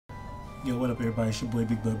Yo, what up, everybody? It's your boy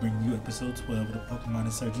Big Bud bringing you episode 12 of the Pokemon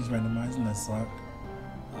Insurgence Randomized Nuzlocke.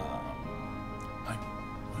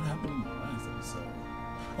 What happened in the last episode?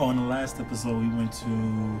 Oh, in the last episode, we went to.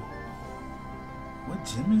 What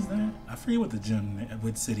gym is that? I forget what the gym,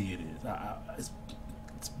 what city it is.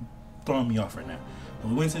 It's throwing me off right now. But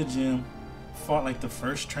we went to the gym, fought like the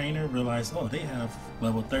first trainer, realized, oh, they have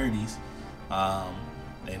level 30s.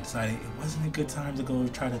 And decided it wasn't a good time to go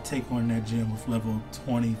try to take on that gym with level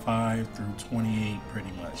 25 through 28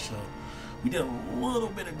 pretty much. So we did a little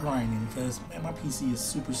bit of grinding because, man, my PC is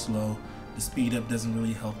super slow. The speed up doesn't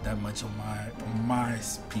really help that much on my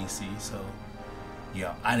PC. So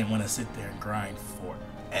yeah, I didn't want to sit there and grind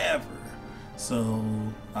forever. So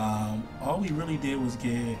all we really did was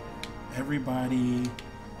get everybody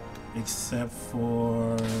except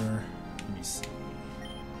for, let me see.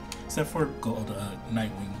 Except for Gold,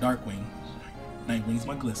 Nightwing, Darkwing. Nightwing's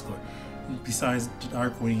my glitch score. Besides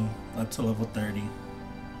Darkwing, up to level 30.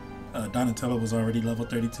 Donatello was already level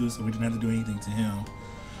 32, so we didn't have to do anything to him.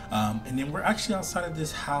 And then we're actually outside of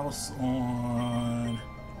this house on...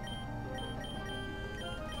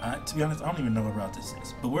 to be honest, I don't even know what route this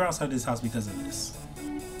is. But we're outside this house because of this.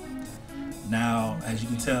 Now, as you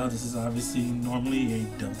can tell, this is obviously normally a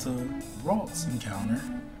Delta Ralts encounter.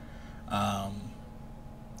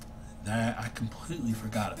 That I completely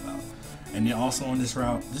forgot about. And then also on this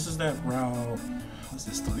route, this is that route, what's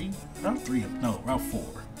this, 3? Route 3, no, Route 4.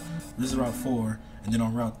 This is Route 4, and then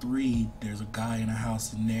on Route 3, there's a guy in a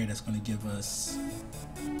house in there that's going to give us,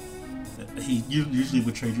 he usually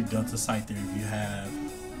would trade you Delta Scyther if you have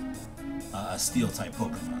a Steel type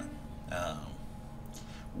Pokemon.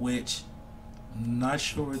 Which, not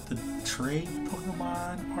sure if the trade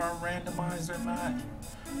Pokemon are randomized or not.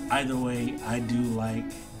 Either way, I do like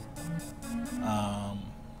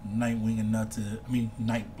Nightwing enough to,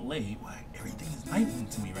 Nightblade. Why everything is Nightwing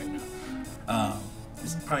to me right now.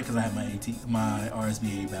 It's probably because I had my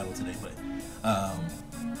RSBA battle today, but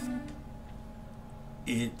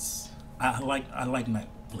I like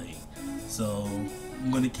Nightblade, so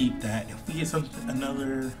I'm gonna keep that. If we get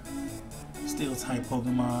another Steel type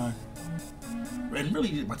Pokemon, and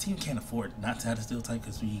really my team can't afford not to have a Steel type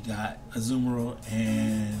because we got Azumarill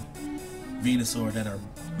and Venusaur that are,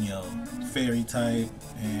 fairy type,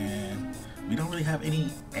 and we don't really have any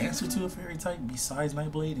answer to a fairy type besides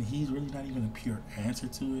Nightblade, and he's really not even a pure answer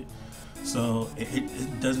to it. So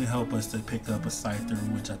it doesn't help us to pick up a Scyther,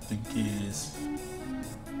 which I think is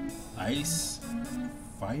ice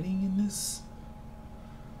fighting in this,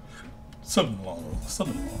 something along those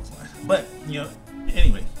lines. But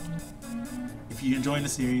anyway, if you're enjoying the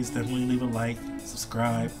series, definitely leave a like,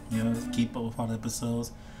 subscribe, keep up with all the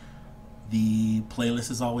episodes. The playlist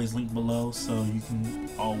is always linked below, so you can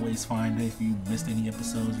always find it. If you missed any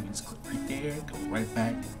episodes, you can just click right there, go right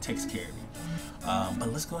back, it takes care of you.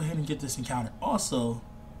 But let's go ahead and get this encounter. Also,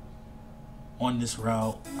 on this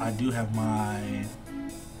route, I do have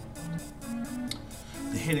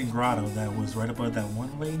the hidden grotto that was right above that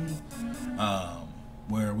one lady,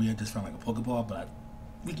 where we had just found like a Pokeball, but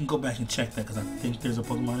we can go back and check that because I think there's a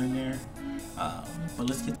Pokemon in there. But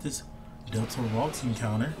let's get this Delta Ralts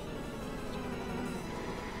encounter.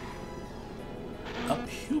 A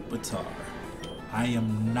Pupitar. I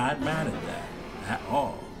am not mad at that at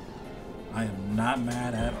all. I am not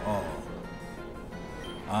mad at all.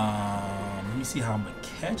 Let me see how I'm gonna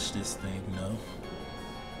catch this thing though.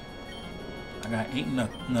 I got 8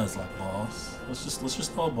 Nuzlocke balls. Let's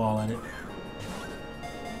just throw a ball at it.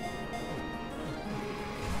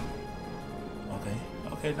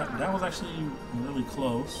 Okay, that was actually really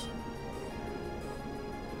close.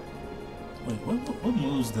 Wait, what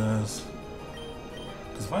moves does?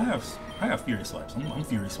 Because if I have Fury Swipes, I'm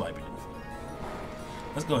Fury Swiping it.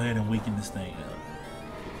 Let's go ahead and weaken this thing up.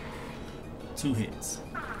 2 hits.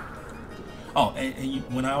 Oh, and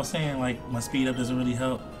when I was saying like my speed up doesn't really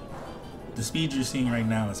help, the speed you're seeing right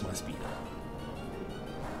now is my speed up.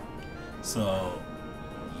 So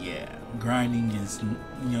yeah, grinding is,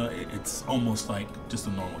 it's almost like just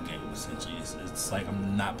a normal game essentially. It's like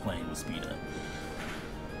I'm not playing with speed up.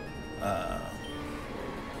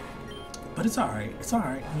 But it's alright. It's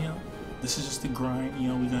alright. This is just a grind.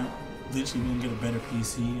 Eventually we're gonna get a better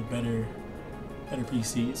PC, a better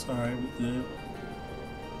PC. It's alright. We good.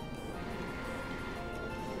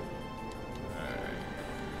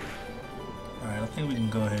 Alright. I think we can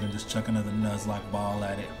go ahead and just chuck another Nuzlocke ball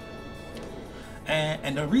at it.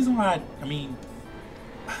 And the reason why,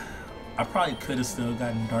 I probably could have still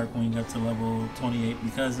gotten Darkwing up to level 28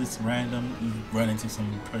 because it's random. You run into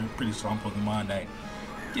some pretty strong Pokemon that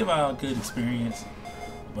give out good experience,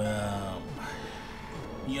 but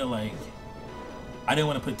like I didn't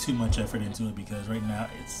want to put too much effort into it because right now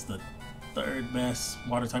it's the third best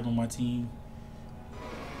water type on my team.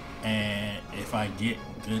 And if I get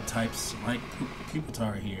good types like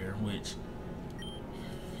Pupitar here, which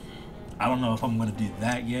I don't know if I'm going to do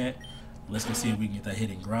that yet. Let's go see if we can get that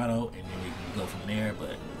hidden grotto and then we can go from there.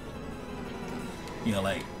 But, you know,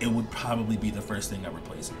 like, it would probably be the first thing I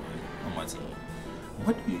replace it with on my team.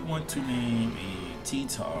 What do you want to name a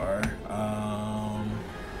T-Tar?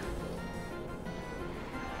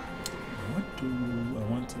 What do I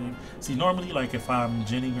want to name? See, normally, like, if I'm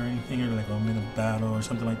ginning or anything, or like I'm in a battle or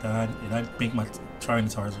something like that, and I make my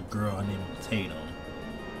Tyranitar as a girl, I name him Tatum.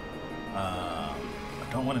 I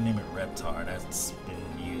don't want to name it Reptar. That's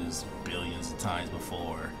been used billions of times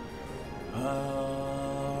before.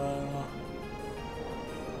 No,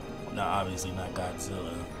 obviously not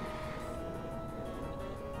Godzilla.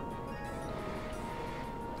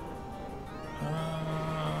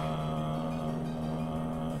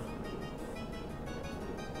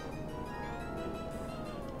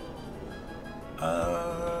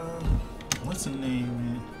 What's the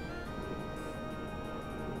name?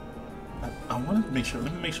 I want to make sure.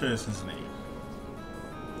 Let me make sure that's his name.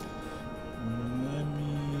 I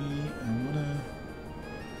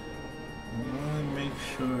want to make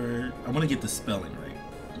sure. I want to get the spelling right.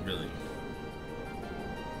 Really.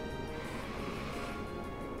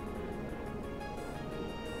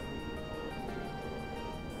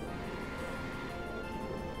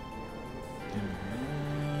 Give me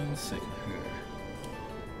 1 second here.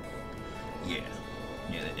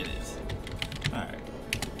 Yeah, it is. All right.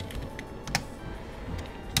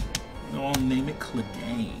 I'll name it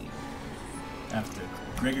Clegane after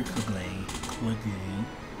Gregor Clegane.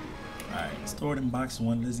 Alright, stored in box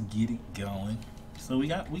 1. Let's get it going. So we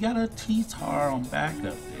got a T-Tar on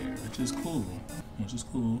backup there, which is cool.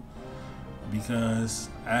 Because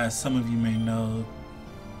as some of you may know,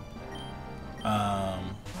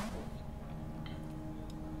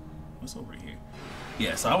 what's over here?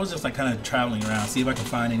 Yeah, so I was just like kind of traveling around, see if I can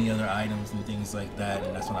find any other items and things like that,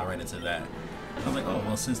 and that's when I ran into that. I was like, oh,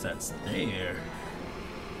 well, since that's there,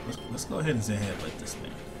 let's go ahead and say headbutt this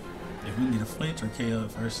thing. If we need a flinch or KO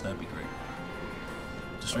at first, that'd be great.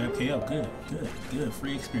 Just straight up KO, good,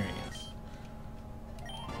 free experience.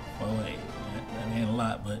 Well, wait, that ain't a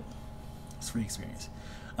lot, but it's free experience.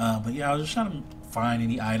 But yeah, I was just trying to find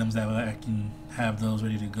any items that I can have those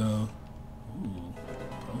ready to go. Ooh,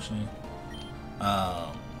 potion.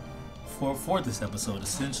 For this episode,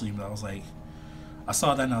 essentially, but I was like, I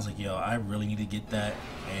saw that and I was like, yo, I really need to get that.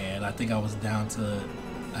 And I think I was down to,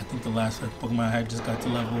 I think the last Pokemon I had just got to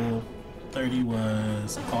level 30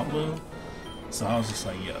 was Caldwell. So I was just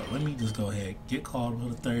like, yo, let me just go ahead, get Caldwell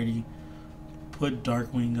to 30, put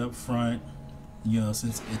Darkwing up front. You know,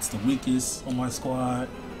 since it's the weakest on my squad,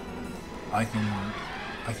 I can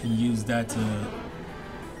use that to,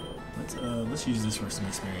 let's use this for some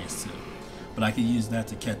experience too. But I can use that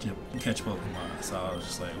to catch Pokemon. So I was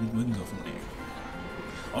just like, we can go from there.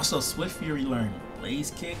 Also, Swift Fury learned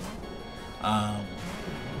Blaze Kick,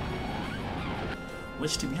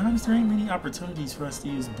 which, to be honest, there ain't many opportunities for us to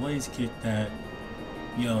use Blaze Kick that,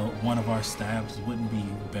 you know, one of our stabs wouldn't be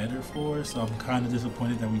better for. So I'm kind of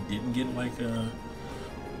disappointed that we didn't get like a,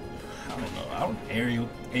 I don't know, aerial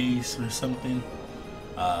ace or something.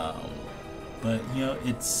 But you know,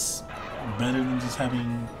 it's better than just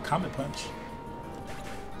having Comet Punch.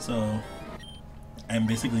 So, and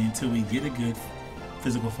basically until we get a good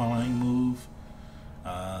physical flying move,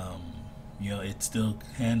 you know, it still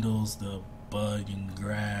handles the bug and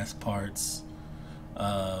grass parts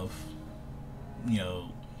of, you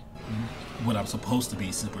know, what I'm supposed to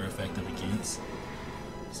be super effective against.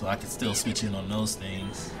 So I can still switch in on those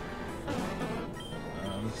things.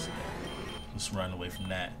 Let's run away from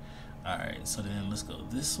that. Alright, so then let's go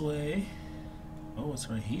this way. Oh, it's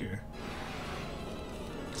right here.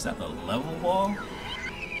 Is that the level wall?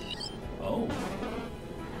 Oh.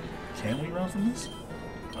 Can we run from this?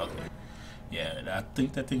 Okay. Yeah, I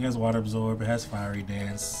think that thing has Water Absorb. It has Fiery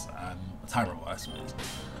Dance. Timer Wall, that's what it is.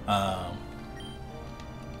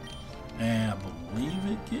 And I believe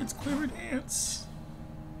it gets Quiver Dance.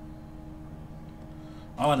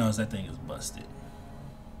 All I know is that thing is busted.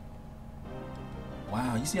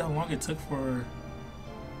 Wow, you see how long it took for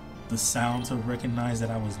the sound to recognize that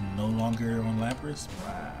I was no longer on Lapras?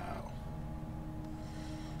 Wow.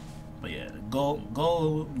 But yeah, the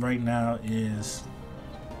goal right now is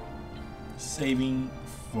saving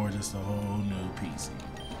for just a whole new PC.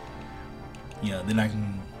 Yeah, then I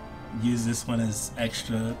can use this one as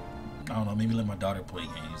extra. I don't know, maybe let my daughter play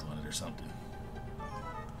games on it or something.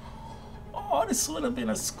 Oh, this would have been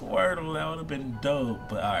a Squirtle. That would have been dope.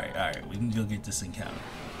 But alright, we can go get this encounter.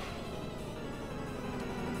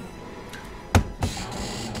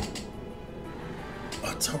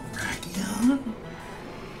 A Terrakion?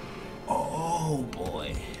 Oh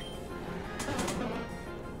boy.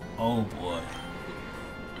 Oh boy.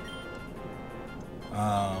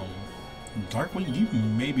 Darkwing, you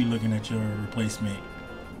may be looking at your replacement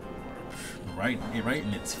right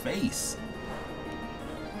in its face.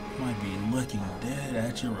 Might be looking dead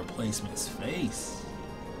at your replacement's face.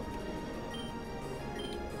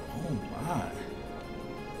 Oh my.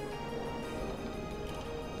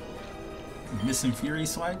 Missing Fury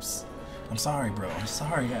swipes? I'm sorry, bro. I'm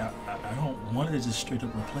sorry. I don't want to just straight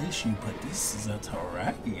up replace you, but this is a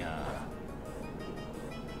Terrakion.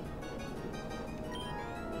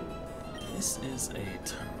 This is a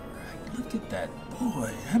Terrakion. Look at that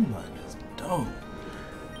boy. That mug is dope.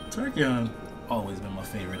 Terrakion always been my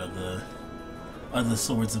favorite of the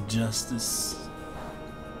Swords of Justice.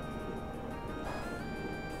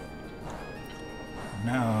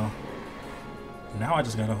 Now I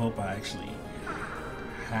just gotta hope I actually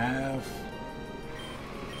have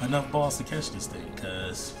enough balls to catch this thing,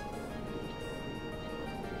 cause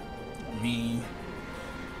I mean,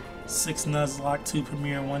 6 Nuzlocke, 2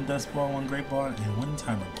 Premier, 1 Dust Ball, 1 Great Ball, and 1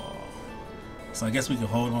 Timer Ball. So I guess we can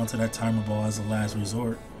hold on to that Timer Ball as a last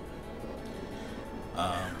resort.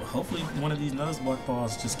 But hopefully one of these Nuzlocke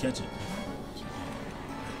balls just catch it.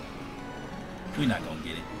 We're not gonna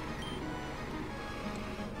get it.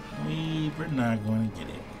 We're not gonna get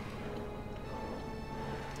it.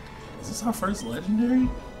 Is this our first legendary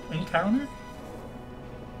encounter?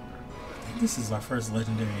 I think this is our first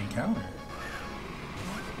legendary encounter.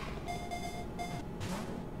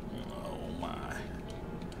 Oh my.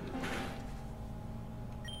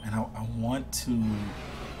 And I want to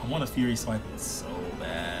Fury Swipe it so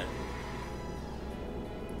bad.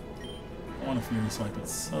 I want to Fury Swipe it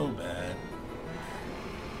so bad.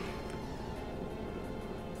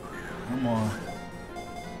 Come on.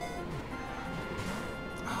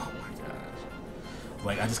 Oh my gosh.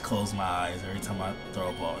 Like, I just close my eyes every time I throw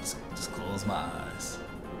a ball. Just close my eyes.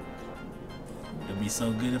 It'd be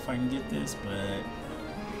so good if I can get this, but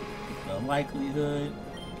the likelihood,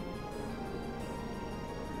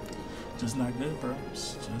 just not good, bro.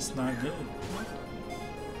 It's just not good.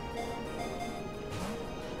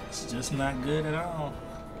 It's just not good at all.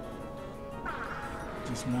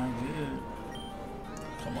 Just not good.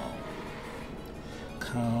 Come on.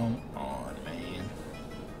 Come on, man.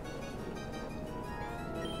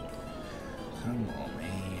 Come on,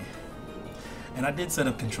 man. And I did set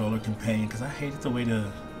up controller companion because I hated the way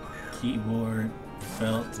the keyboard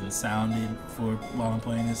felt and sounded while I'm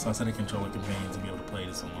playing this. So I set a controller companion to be able to play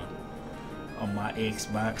this on my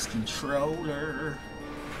Xbox controller.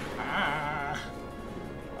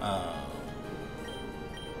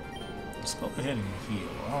 Let's go ahead and heal.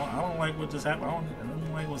 I don't like what just happened. I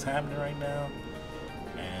don't like what's happening right now.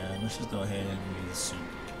 And let's just go ahead and use soup.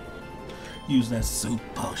 Use that soup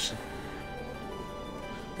potion.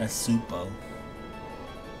 That soupo.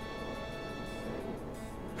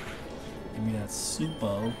 Give me that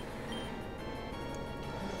soupo.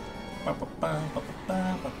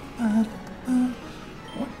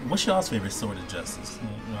 What's y'all's favorite Sword of Justice?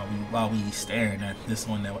 You know, while we staring at this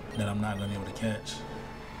one that I'm not gonna be able to catch.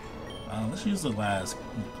 Let's use the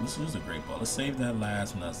Great Ball. Let's save that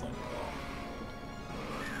last Nuzlocke ball.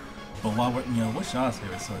 But while we're, what's y'all's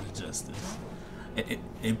favorite Sword of Justice?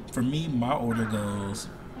 For me, my order goes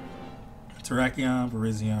Terrakion,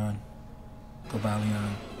 Virizion,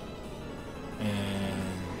 Cobalion,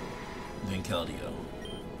 and then Keldeo.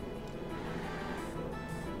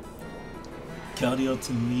 Keldeo,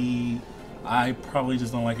 to me, I probably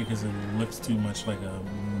just don't like it because it looks too much like a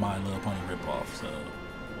My Little Pony ripoff. So.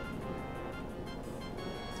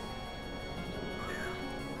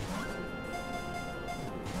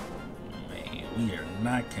 We are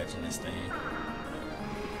not catching this thing.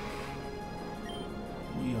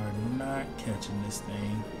 We are not catching this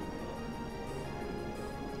thing.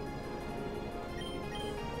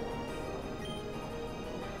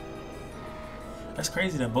 That's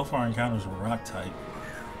crazy that both our encounters were rock type.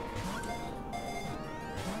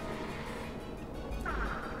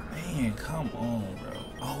 Man, come on, bro.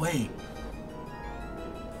 Oh, wait.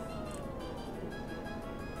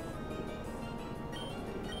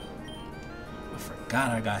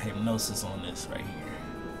 God, I got hypnosis on this right here.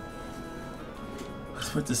 Let's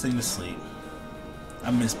put this thing to sleep.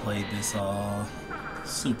 I misplayed this all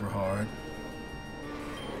super hard.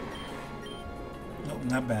 Nope,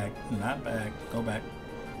 not back. Not back. Go back.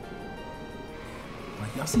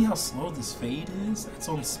 Like, y'all see how slow this fade is? That's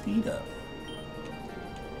on speed up.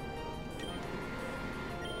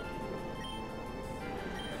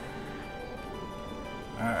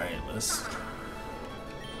 Alright, let's...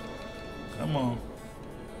 Come on.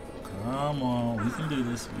 Come on. We can do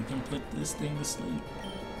this. We can put this thing to sleep.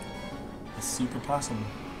 It's super possible.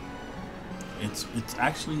 It's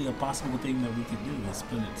actually a possible thing that we could do is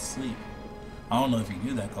put it to sleep. I don't know if you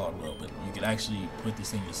do that, Caldwell, but you could actually put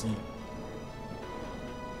this thing to sleep.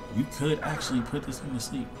 You could actually put this thing to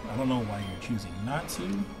sleep. I don't know why you're choosing not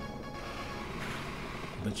to,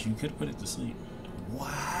 but you could put it to sleep.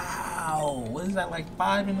 Wow! What is that, like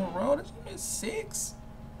 5 in a row? That's 6?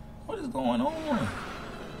 What is going on?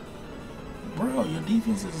 Bro, your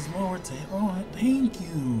defense is lower to... Oh, thank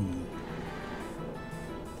you.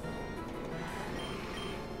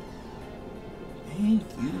 Thank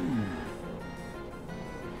you.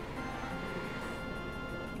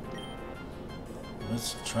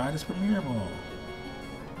 Let's try this Premier Ball.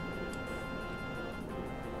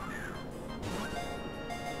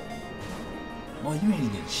 Boy, you ain't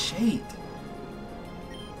even shake.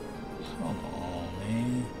 Come on,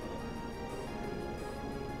 man.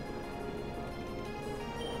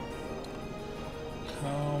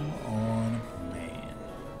 Come on, man.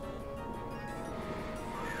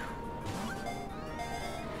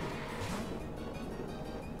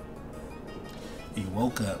 He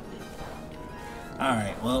woke up.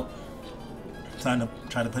 Alright, well, time to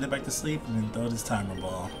try to put it back to sleep and then throw this timer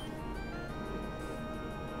ball.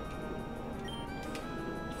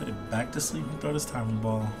 Put it back to sleep and throw this timer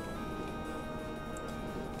ball.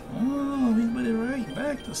 Oh, he put it right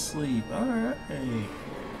back to sleep. Alright.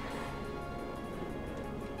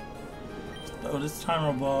 Throw this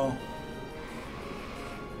timer ball.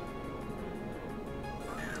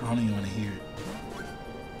 I don't even want to hear it.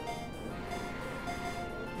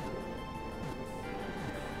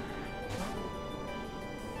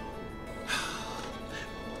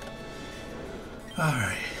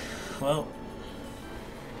 Alright, well,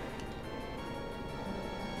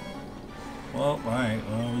 alright,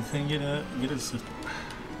 well, we couldn't get a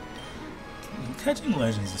catching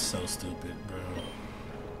legends is so stupid, bro.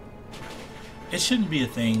 It shouldn't be a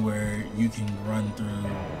thing where you can run through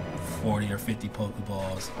 40 or 50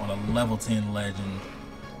 Pokeballs on a level 10 legend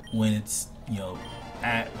when it's, you know,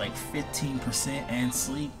 at like 15% and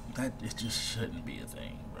sleep. That, it just shouldn't be a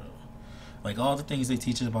thing. Like, all the things they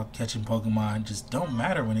teach us about catching Pokemon just don't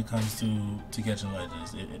matter when it comes to catching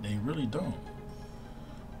legends. They really don't.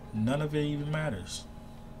 None of it even matters.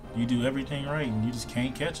 You do everything right and you just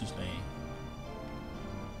can't catch this thing.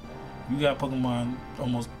 You got Pokemon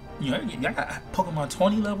almost, you know, you got Pokemon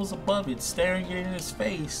 20 levels above it staring it in its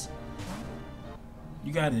face.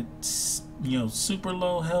 You got it, you know, super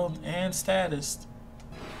low health and status.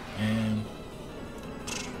 And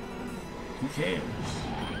who cares?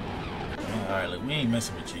 Alright, look, we ain't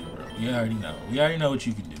messing with you, bro. We already know. We already know what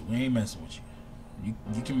you can do. We ain't messing with you.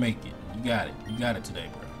 You can make it. You got it. You got it today,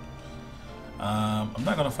 bro. I'm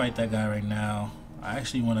not gonna fight that guy right now. I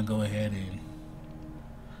actually want to go ahead and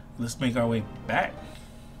let's make our way back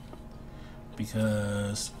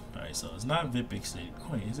because alright, so it's not Vipic City.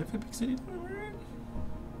 Wait, is it Vipic City?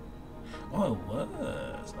 Oh, it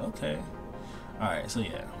was. Okay. Alright, so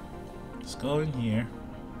yeah, let's go in here.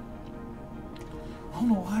 I don't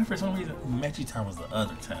know why for some reason Mechi Town was the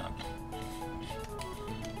other town.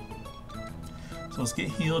 So let's get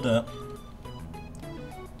healed up.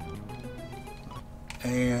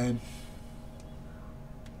 And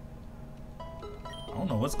I don't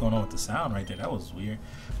know what's going on with the sound right there. That was weird.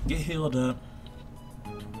 Get healed up.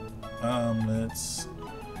 Let's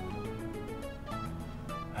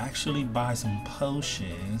actually buy some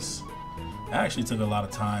potions. That actually took a lot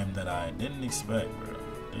of time that I didn't expect, bro.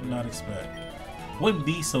 Did not expect. Wouldn't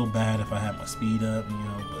be so bad if I had my speed up, you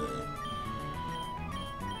know, but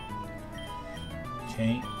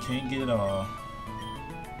can't get it all.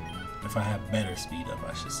 If I have better speed up,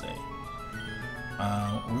 I should say.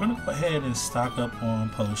 We're gonna go ahead and stock up on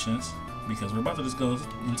potions because we're about to just go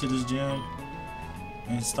into this gym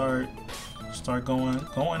and start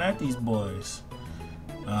going at these boys.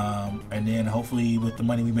 And then hopefully with the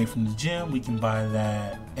money we make from the gym, we can buy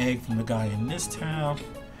that egg from the guy in this town.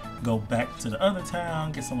 Go back to the other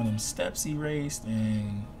town, get some of them steps erased,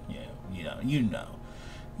 and yeah, you know,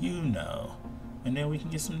 and then we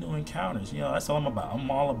can get some new encounters. You know, that's all I'm about.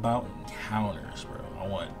 I'm all about encounters, bro. I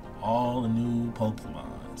want all the new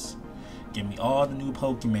Pokemons. Give me all the new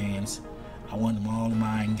Pokemons. I want them all in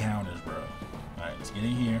my encounters, bro. All right, let's get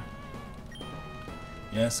in here.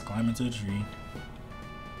 Yes, climb into the tree.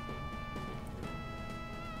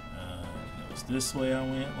 It was this way I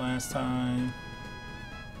went last time.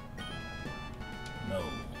 No.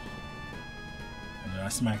 And then I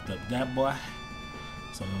smacked up that boy.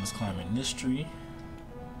 So then let's climb in this tree.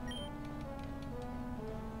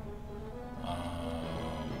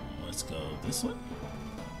 go this way.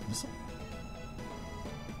 This way.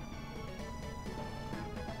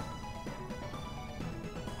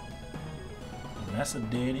 That's a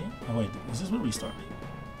dead end. Oh wait, is this where we started?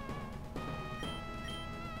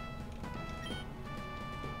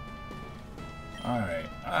 Alright,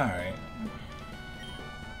 alright.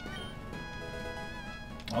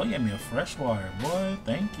 Oh, you gave me a fresh water, boy.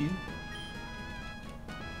 Thank you.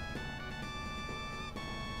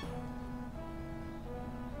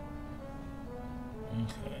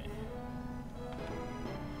 Okay.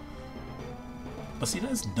 But see,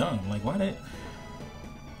 that's dumb. Like, why did...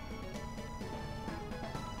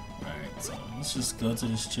 Alright, so let's just go to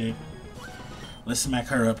this chick. Let's smack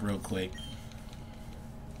her up real quick.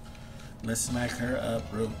 Let's smack her up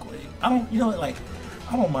real quick. I don't, you know, like,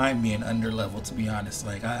 I don't mind being under level, to be honest.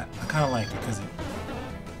 Like, I kind of like it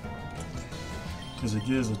because it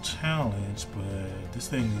gives a challenge, but this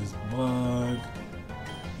thing is bug,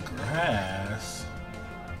 grass.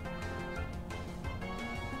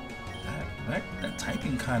 That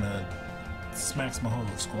typing kind of smacks my whole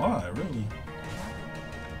squad, really.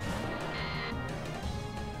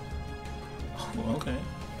 Oh, okay.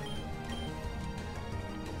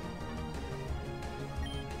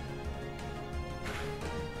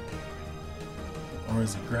 Or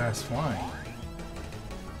is it grass flying?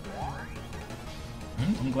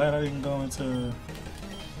 I'm glad I didn't go into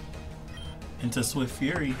Swift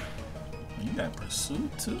Fury. You got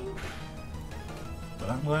Pursuit too? But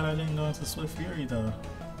I'm glad I didn't go into Swift Fury though.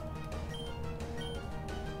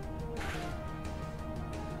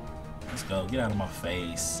 Let's go, get out of my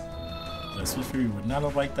face. But Swift Fury would not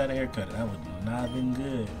have liked that haircut. That would not have been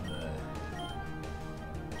good.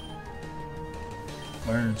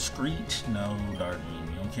 Learn Screech? No, Darkmoon.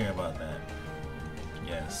 You don't care about that.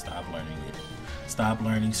 Yeah, stop learning it. Stop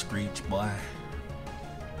learning Screech, boy.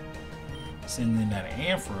 Send in that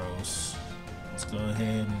Ampharos. Let's go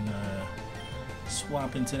ahead and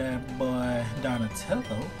swap into that boy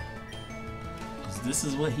Donatello. Because this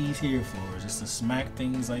is what he's here for. Just to smack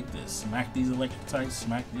things like this. Smack these electric types,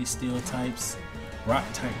 smack these steel types, rock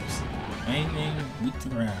types. Main thing, weak to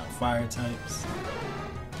ground. Fire types.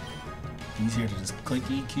 He's here to just click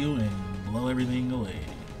EQ and blow everything away.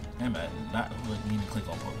 Damn it, not let me click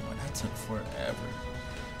on Pokemon. That took forever.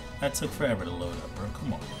 That took forever to load up, bro.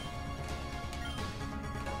 Come on.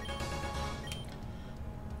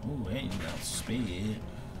 Oh, hey, you got speed.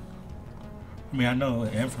 I mean, I know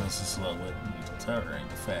Ampharos is slow, but Torren ain't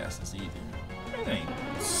the fastest either. It ain't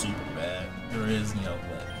super bad. There is, you know,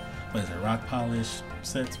 what is it, rock polish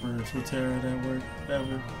sets for Terra that work,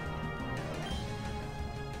 whatever.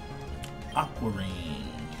 Aqua Ring.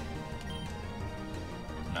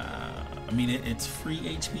 Nah. I mean, it's free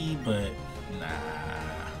HP, but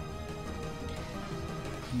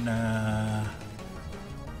nah.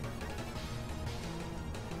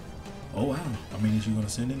 Oh wow. I mean, is you gonna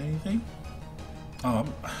send in anything? Oh,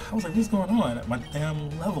 I was like, what's going on? My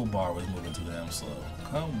damn level bar was moving too damn slow.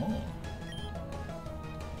 Come on.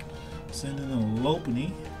 Send in a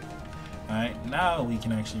Lopunny. Alright, now we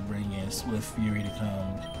can actually bring in Swift Fury to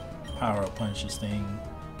come power up punch this thing.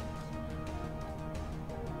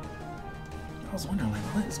 I was wondering, like,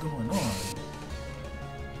 what is going on?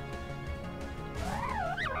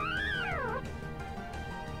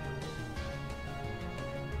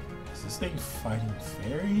 Is this thing fighting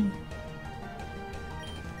fairy?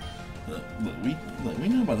 Look, we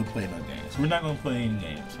not about to play no games. We're not gonna play any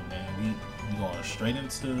games, man. We going straight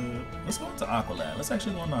into. Let's go into Aqualad. Let's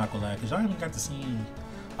actually go into Aqualad because y'all haven't got to see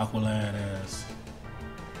Aqualad as.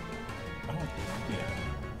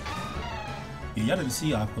 Yeah, y'all didn't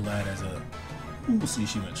see Aqualad as a. Ooh, see,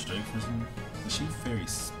 she went straight for some. Is she fairy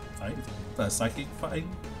fight? Psychic fight?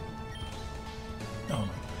 I don't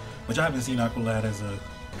know. But y'all haven't seen Aqualad as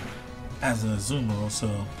a Zoomer, so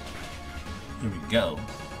here we go.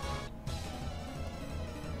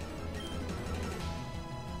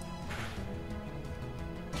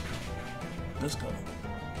 Let's go.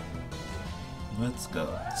 Let's go.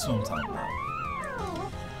 That's what I'm talking about.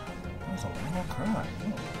 That was a long cry.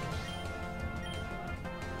 No.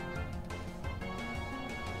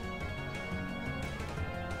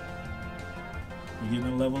 We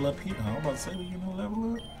getting a level up here. I'm about to say we getting a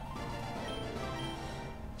level up.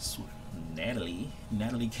 Sweet.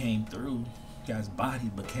 Natalie came through. Guy's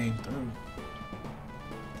body, but came through.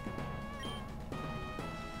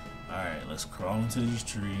 Alright, let's crawl into this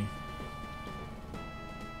tree.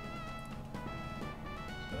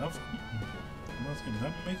 Did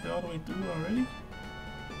I make it all the way through already?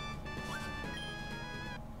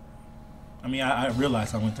 I mean, I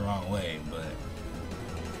realized I went the wrong way, but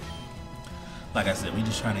like I said, we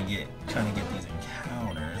just trying to get these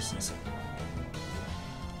encounters.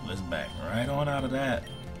 Let's back right on out of that.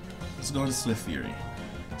 Let's go to Swift Fury.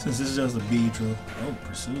 Since this is just a Beedrill. Oh,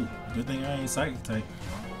 Pursuit. Good thing I ain't Psychic type.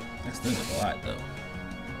 That still does a lot though.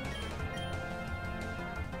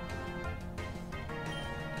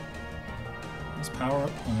 Let's Power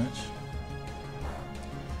Up Punch.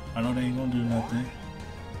 I know they ain't gonna do nothing.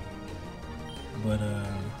 But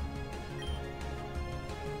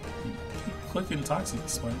quick and Toxic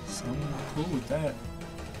Spikes. I'm cool with that.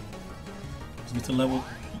 Let's get to level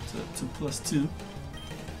to +2.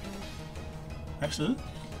 Actually,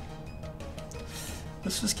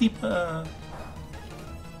 let's just keep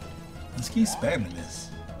spamming this,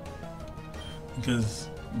 because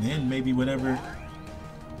then maybe whatever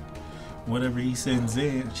she sends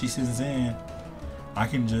in, I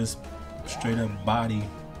can just straight up body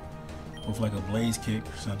with like a Blaze Kick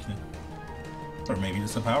or something, or maybe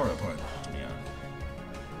just a Power Up Punch. Yeah.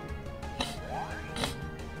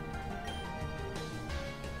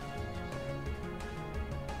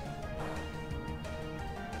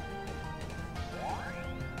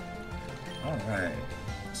 Alright,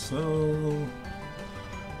 so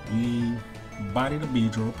we body the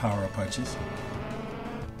Beedrill, Power Up Punches.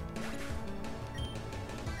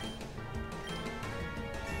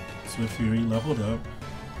 Swift Fury leveled up.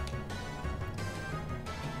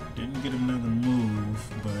 Didn't get another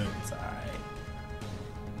move, but it's alright.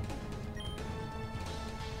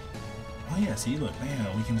 Oh yeah, see, look,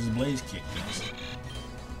 man, we can just Blaze Kick these.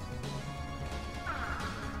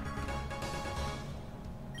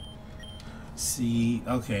 See,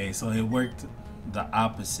 okay, so it worked the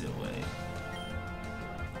opposite way.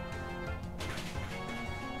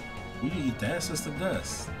 We can eat that, it's just a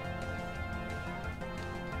gust.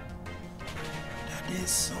 That did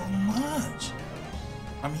so much.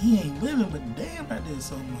 I mean, he ain't living, but damn, that did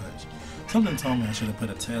so much. Something told me I should have put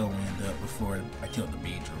a Tailwind up before I killed the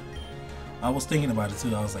Beedrill. I was thinking about it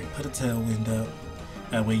too. I was like, put a Tailwind up.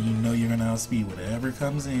 That way you know you're gonna outspeed whatever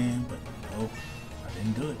comes in, but nope, I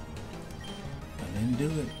didn't do it. I didn't do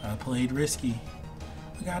it. I played risky.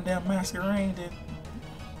 The goddamn Masquerain did.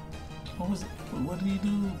 What was it? What did he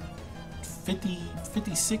do?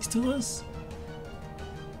 56 to us?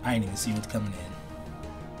 I ain't even see what's coming in.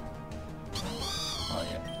 Oh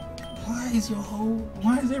yeah.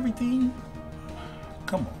 Why is everything?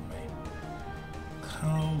 Come on, man.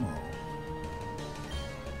 Come on.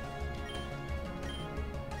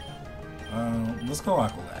 Let's go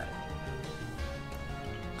Aqualad.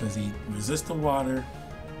 Because he resists the water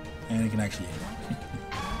and he can actually hit it.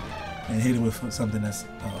 And hit it with something that's,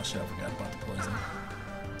 oh shit, I forgot about the poison.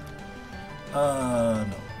 No, never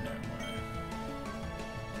mind.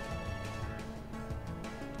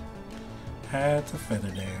 Had to Feather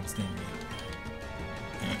Dance, didn't we?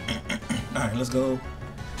 Alright, let's go.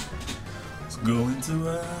 Let's go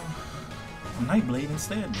into Nightblade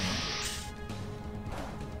instead, man.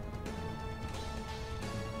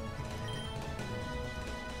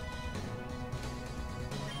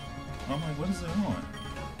 I'm like, what is it on?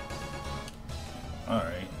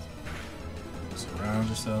 Alright. Surround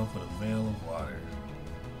yourself with a veil of water.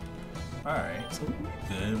 Alright, so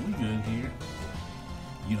we good here.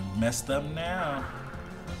 You done messed up now.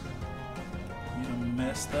 You done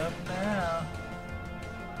messed up now.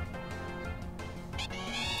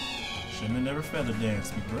 Shouldn't have never Feather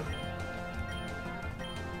Danced me, bro.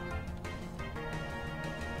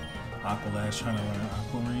 Aqualad's trying to learn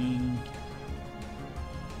Aqua Ring.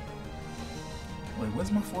 Wait,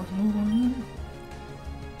 what's my fourth move on him?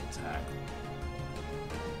 Attack.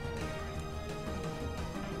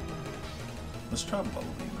 Let's drop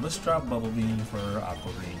Bubble Beam. Let's drop Bubble Beam for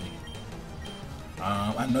Aqua Ring.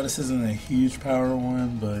 I know this isn't a huge power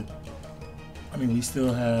one, but I mean, we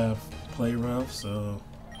still have Play Rough, so.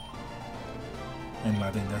 And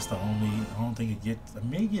I think that's the only. I don't think it gets. I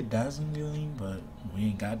may get Dazzling Gleam, but we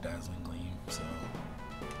ain't got Dazzling Gleam, so.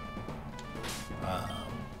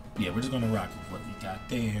 Yeah, we're just gonna rock with what we got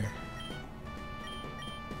there.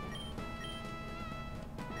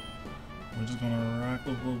 We're just gonna rock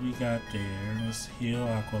with what we got there. Let's heal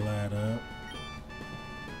Aqualad up.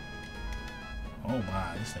 Oh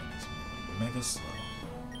my, this thing is mega slow.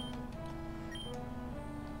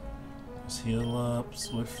 Let's heal up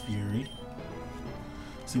Swift Fury.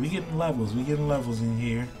 See, we getting levels in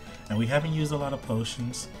here, and we haven't used a lot of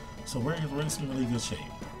potions, so we're in some really good shape.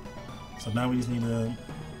 So now we just need to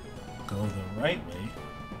go the right way.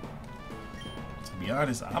 To be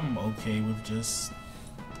honest, I'm okay with just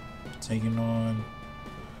taking on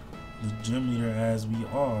the gym leader as we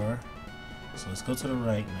are. So let's go to the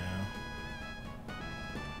right now.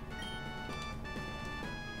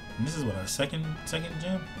 And this is what, our second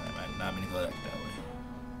gym? I might not mean to go that way.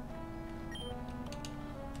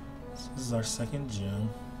 This is our second gym.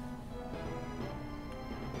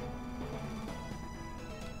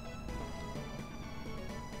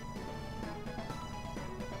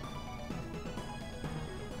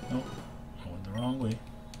 Nope, I went the wrong way.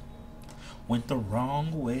 Went the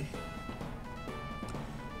wrong way.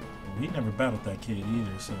 Well, we never battled that kid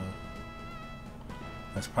either, so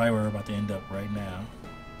that's probably where we're about to end up right now.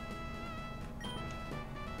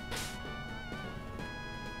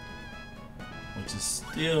 Which is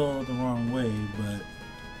still the wrong way,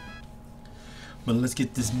 but let's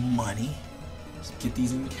get this money. Let's get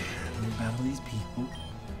these and battle these people.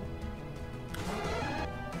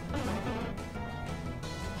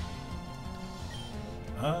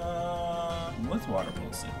 What's water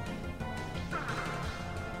posted?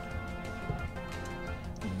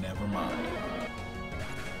 Never mind.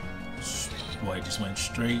 Boy, just went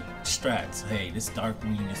straight strats. Hey, this Dark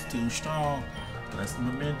Wing is too strong. Less than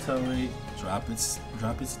memento rate. Drop its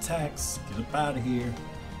attacks. Get up out of here.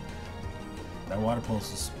 That water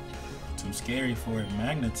pulse is too scary for it.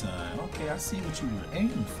 Magnetine. Okay, I see what you were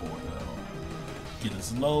aiming for though. Get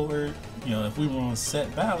us lowered. You know, if we were on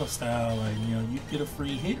set battle style, like, you know, you'd get a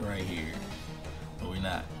free hit right here. But we're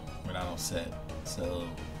not. We're not on set. So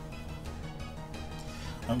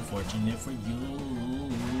unfortunate for you.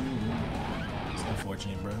 It's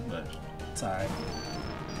unfortunate, bro, but it's alright.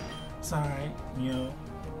 It's alright, you know,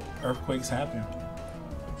 earthquakes happen.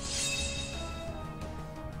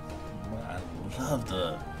 But I love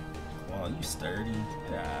the, wow, you sturdy.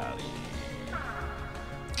 Get out of here.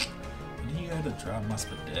 And then you had to drop my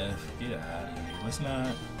spadef. Get out of here.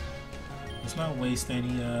 Let's not waste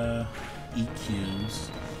any EQs.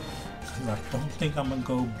 Cause I don't think I'm gonna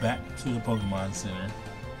go back to the Pokemon Center.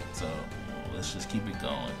 So let's just keep it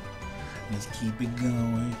going. Let's keep it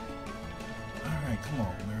going. Alright, come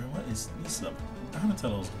on, man. What is this up?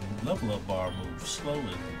 Donatello's level up bar moves slow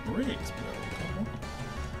as bricks, bro. Come on.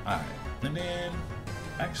 Alright, and then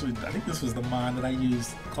actually I think this was the mod that I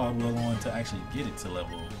used Caldwell on to actually get it to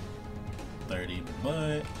level 30,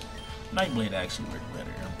 but Nightblade actually worked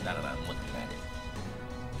better now that I'm looking at it.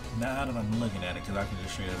 Now that I'm looking at it, because I can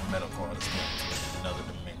just show you the metal card is going to another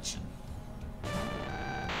dimension.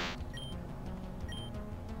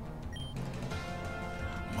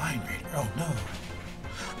 Mind Raider. Oh no.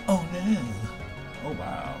 Oh no. Oh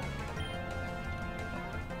wow.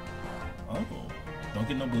 Oh. Don't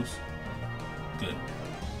get no boost. Good.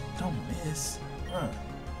 Don't miss.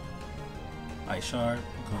 Ice Shard.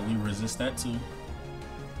 Cool. We resist that too.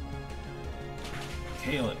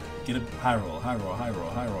 KO it. Get a high roll. High roll. High roll.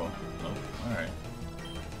 High roll. Nope. Alright.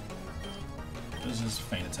 Let's just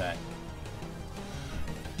feint attack.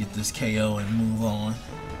 Get this KO and move on.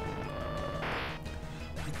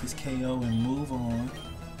 This KO and move on.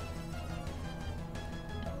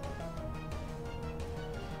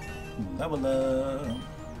 Level up.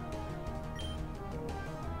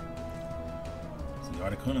 See,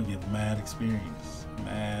 Articuno gives mad experience.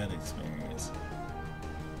 Mad experience.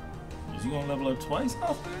 Is you gonna level up twice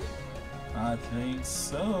off there? I think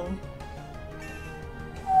so.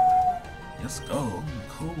 Let's go. I'm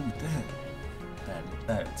cool with that.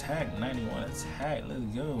 That attack, 91 attack. Let's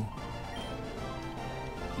go.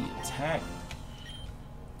 He attacked.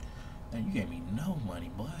 Man, you gave me no money,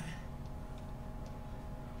 boy.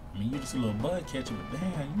 I mean, you just a little bud catcher, but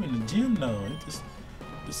damn, you in the gym though.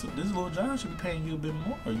 This little job should be paying you a bit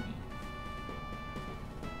more.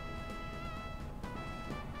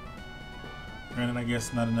 Granted, I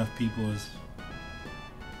guess not enough people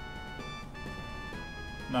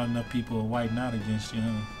are whiting out against you,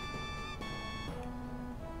 huh?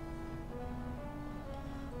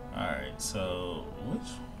 Alright, so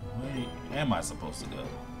which way am I supposed to go?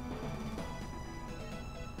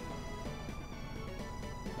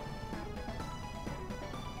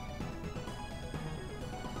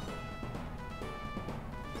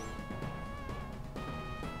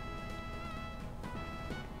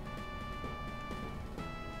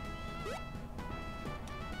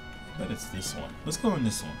 I bet it's this one. Let's go in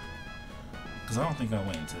this one. Because I don't think I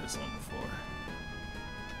went into this one before.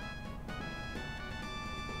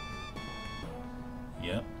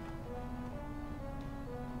 Yep.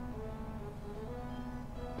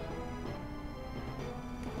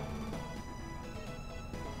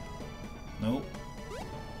 Nope.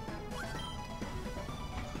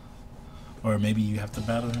 Or maybe you have to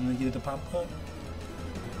battle him to get it to pop up.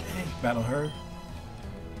 Dang, battle her.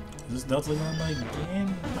 Is this Delta Llama again?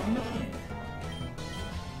 Man.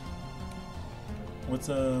 What's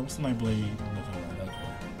Nightblade looking like?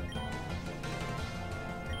 Okay.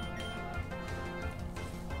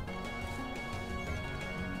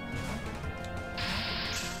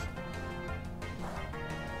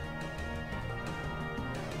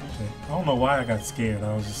 Okay. I don't know why I got scared.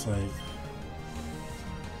 I was just like,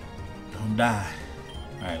 don't die.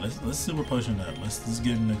 Alright, let's super potion up. Let's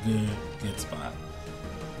get in a good spot.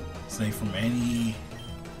 Safe from any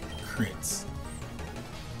crits.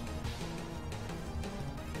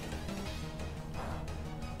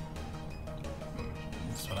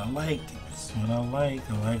 That's what I like. That's what I like.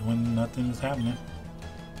 I like when nothing is happening.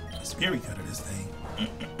 Let's fury cutter this thing.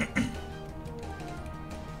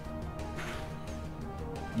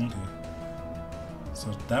 Okay.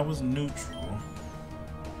 So that was neutral.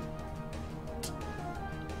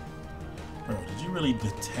 Bro, did you really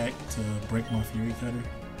detect to break my fury cutter? Did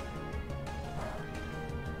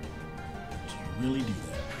you really do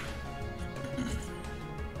that?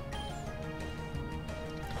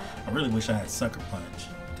 I really wish I had sucker punch,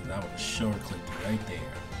 because I would have sure clicked it right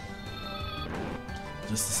there.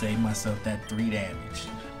 Just to save myself that 3 damage.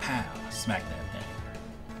 Pow! Smack that thing.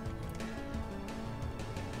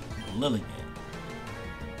 Lilligan.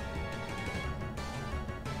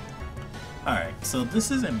 Alright, so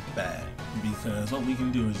this isn't bad, because what we can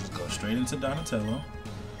do is just go straight into Donatello.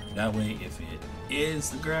 That way, if it is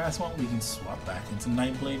the grass one, we can swap back into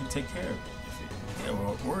Nightblade and take care of it.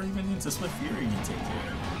 Or even into Swift Fury and take care of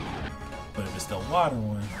it. But if it's the water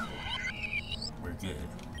one, we're good.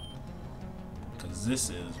 Because this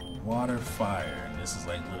is water fire, and this is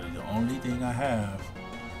like literally the only thing I have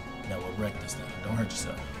that will wreck this thing. Don't hurt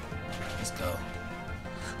yourself. Let's go.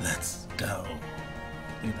 Let's go.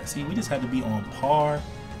 Look at that. See, we just had to be on par,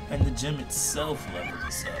 and the gym itself levels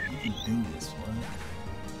us up. We can do this one.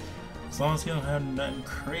 As long as you don't have nothing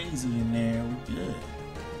crazy in there, we good.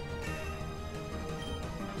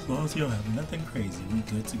 As long as you don't have nothing crazy, we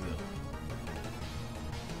good to go.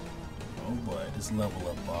 Oh boy, this level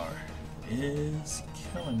up bar is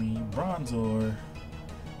killing me. Bronzor.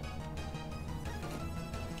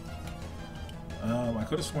 I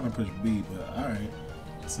could have sworn to push B, but alright.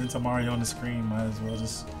 Since I'm already on the screen, might as well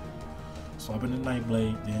just swap into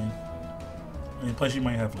Nightblade then. And plus you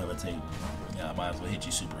might have levitate. Yeah, I might as well hit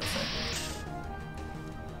you super effective.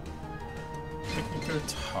 Picnicker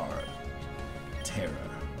Terra. Terra.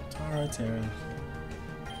 I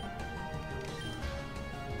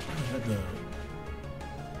had the...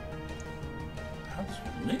 How's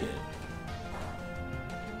lit?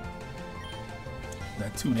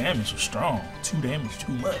 That 2 damage was strong. 2 damage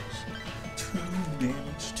too much. 2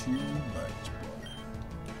 damage too much, boy.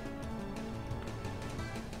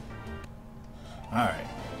 Alright.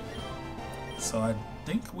 So I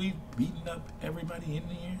think we've beaten up everybody in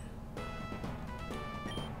here.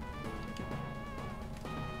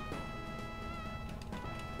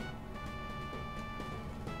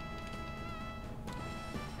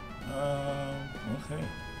 Okay.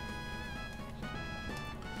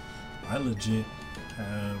 I legit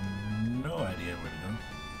have no idea where to go.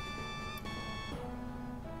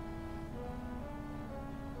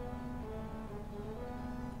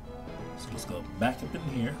 So let's go back up in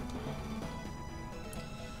here.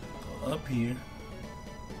 Go up here.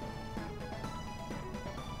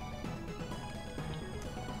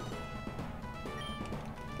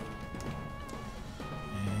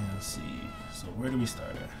 And let's see. So where do we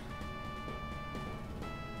start at?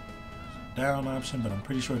 Down option, but I'm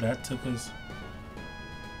pretty sure that took us.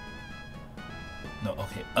 No,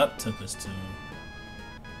 okay, up took us to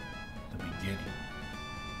the beginning,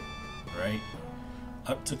 right?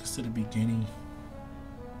 Up took us to the beginning.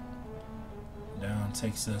 Down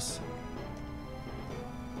takes us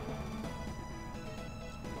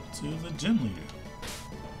to the gym leader.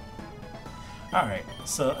 Alright,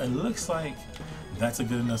 so it looks like that's a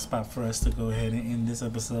good enough spot for us to go ahead and end this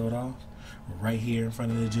episode off. Right here in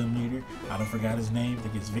front of the gym leader. I don't forgot his name. I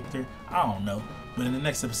think it's Victor. I don't know. But in the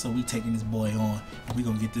next episode, we taking this boy on, and we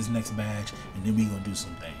gonna get this next badge, and then we gonna do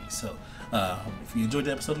some things. So, if you enjoyed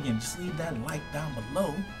the episode again, just leave that like down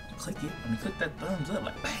below. Click it. I mean, click that thumbs up,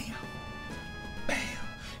 like bam, bam.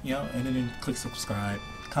 You know, and then click subscribe.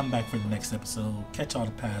 Come back for the next episode. Catch all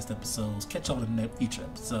the past episodes. Catch all the future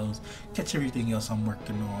episodes. Catch everything else I'm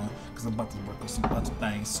working on, because I'm about to work on some other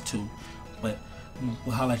things too. But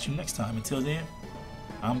we'll holler at you next time. Until then,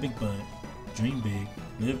 I'm Big Bud. Dream big,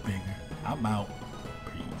 live bigger. I'm out.